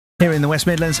Here in the West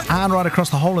Midlands and right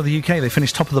across the whole of the UK, they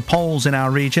finished top of the polls in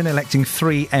our region, electing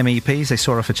 3 MEPs. They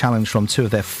saw off a challenge from 2 of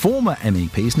their former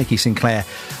MEPs, Nikki Sinclaire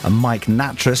and Mike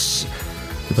Nattrass,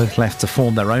 who both left to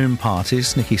form their own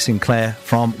parties. Nikki Sinclaire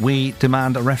from We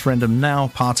Demand a Referendum Now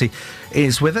party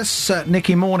is with us.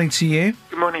 Nikki, morning to you.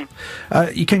 Good morning.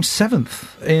 You came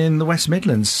 7th in the West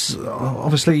Midlands.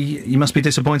 Obviously, you must be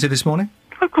disappointed this morning?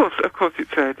 Of course,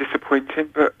 it's disappointing,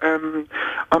 but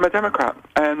I'm a Democrat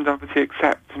and obviously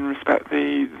accept and respect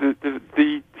the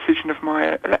decision of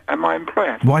my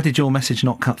employer. Why did your message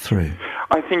not cut through?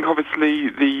 I think obviously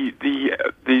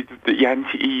the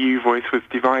anti-EU voice was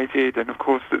divided, and of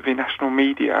course that the national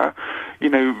media,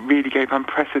 really gave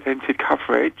unprecedented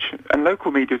coverage, and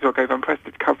local media as well gave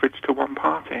unprecedented coverage to one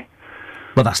party.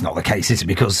 Well, that's not the case, is it?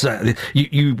 Because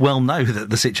you well know that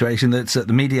the situation that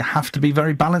the media have to be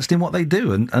very balanced in what they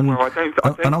do, and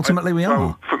ultimately we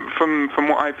are. From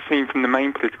what I've seen from the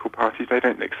main political parties, they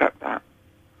don't accept that.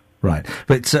 Right,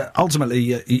 but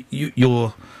ultimately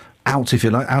you're out, if you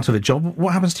like, out of a job.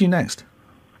 What happens to you next?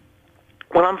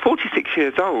 Well, I'm 46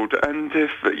 years old, and if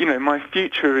my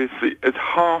future is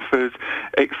half as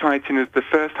exciting as the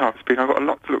first half has been, I've got a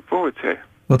lot to look forward to.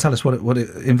 Well, tell us what it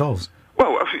involves.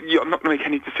 Well, I'm not going to make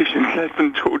any decisions less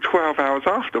than 12 hours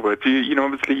afterwards.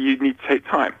 Obviously you need to take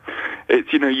time.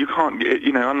 It's, you can't,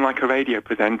 unlike a radio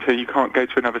presenter, you can't go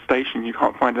to another station, you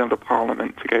can't find another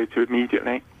parliament to go to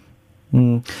immediately.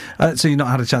 So you've not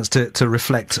had a chance to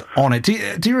reflect on it.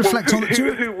 Do you reflect on it?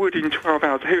 Who would in 12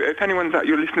 hours? If anyone's out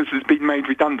your listeners has been made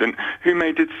redundant, who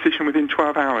made a decision within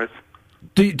 12 hours?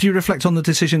 Do you reflect on the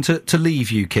decision to leave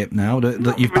UKIP now,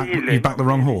 that you've backed the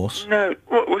wrong horse? No,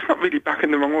 well, it's not really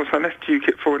backing the wrong horse. I left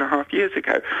UKIP 4.5 years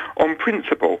ago on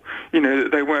principle, that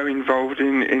they were involved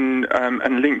in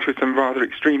and linked with some rather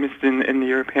extremists in the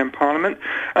European Parliament,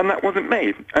 and that wasn't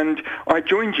me. And I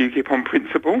joined UKIP on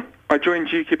principle. I joined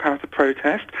UKIP out of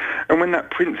protest, and when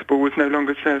that principle was no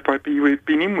longer served by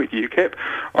being in with UKIP,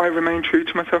 I remained true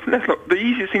to myself. And look, the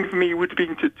easiest thing for me would have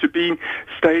been to be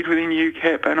stayed within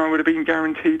UKIP, and I would have been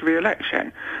guaranteed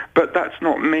re-election. But that's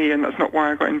not me, and that's not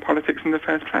why I got in politics in the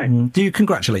first place. Do you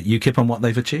congratulate UKIP on what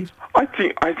they've achieved? I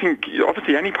think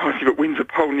obviously any party that wins a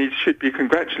poll should be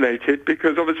congratulated,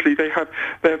 because obviously they have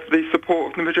the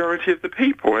support of the majority of the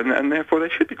people, and therefore they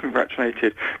should be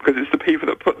congratulated, because it's the people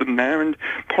that put them there, and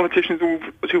politicians all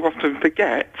too often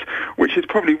forget, which is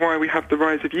probably why we have the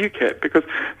rise of UKIP, because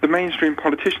the mainstream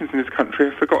politicians in this country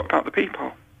have forgot about the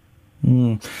people.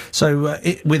 So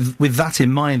with that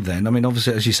in mind then, I mean,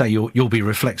 obviously, as you say, you'll be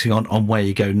reflecting on where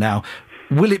you go now.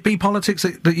 Will it be politics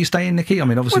that you stay in, Nikki? I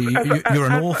mean, obviously, you're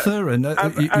an author, and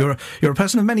you're a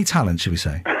person of many talents, shall we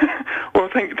say? Well,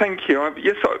 thank you.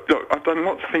 Look, I've done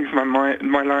lots of things in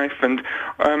my life, and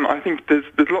I think there's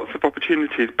lots of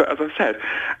opportunities. But as I said,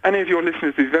 any of your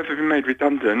listeners who've ever been made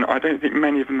redundant, I don't think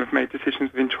many of them have made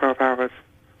decisions within 12 hours.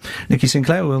 Nikki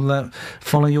Sinclaire, we'll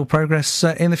follow your progress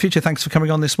in the future. Thanks for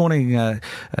coming on this morning.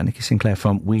 Nikki Sinclaire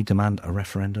from We Demand a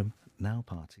Referendum Now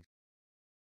party.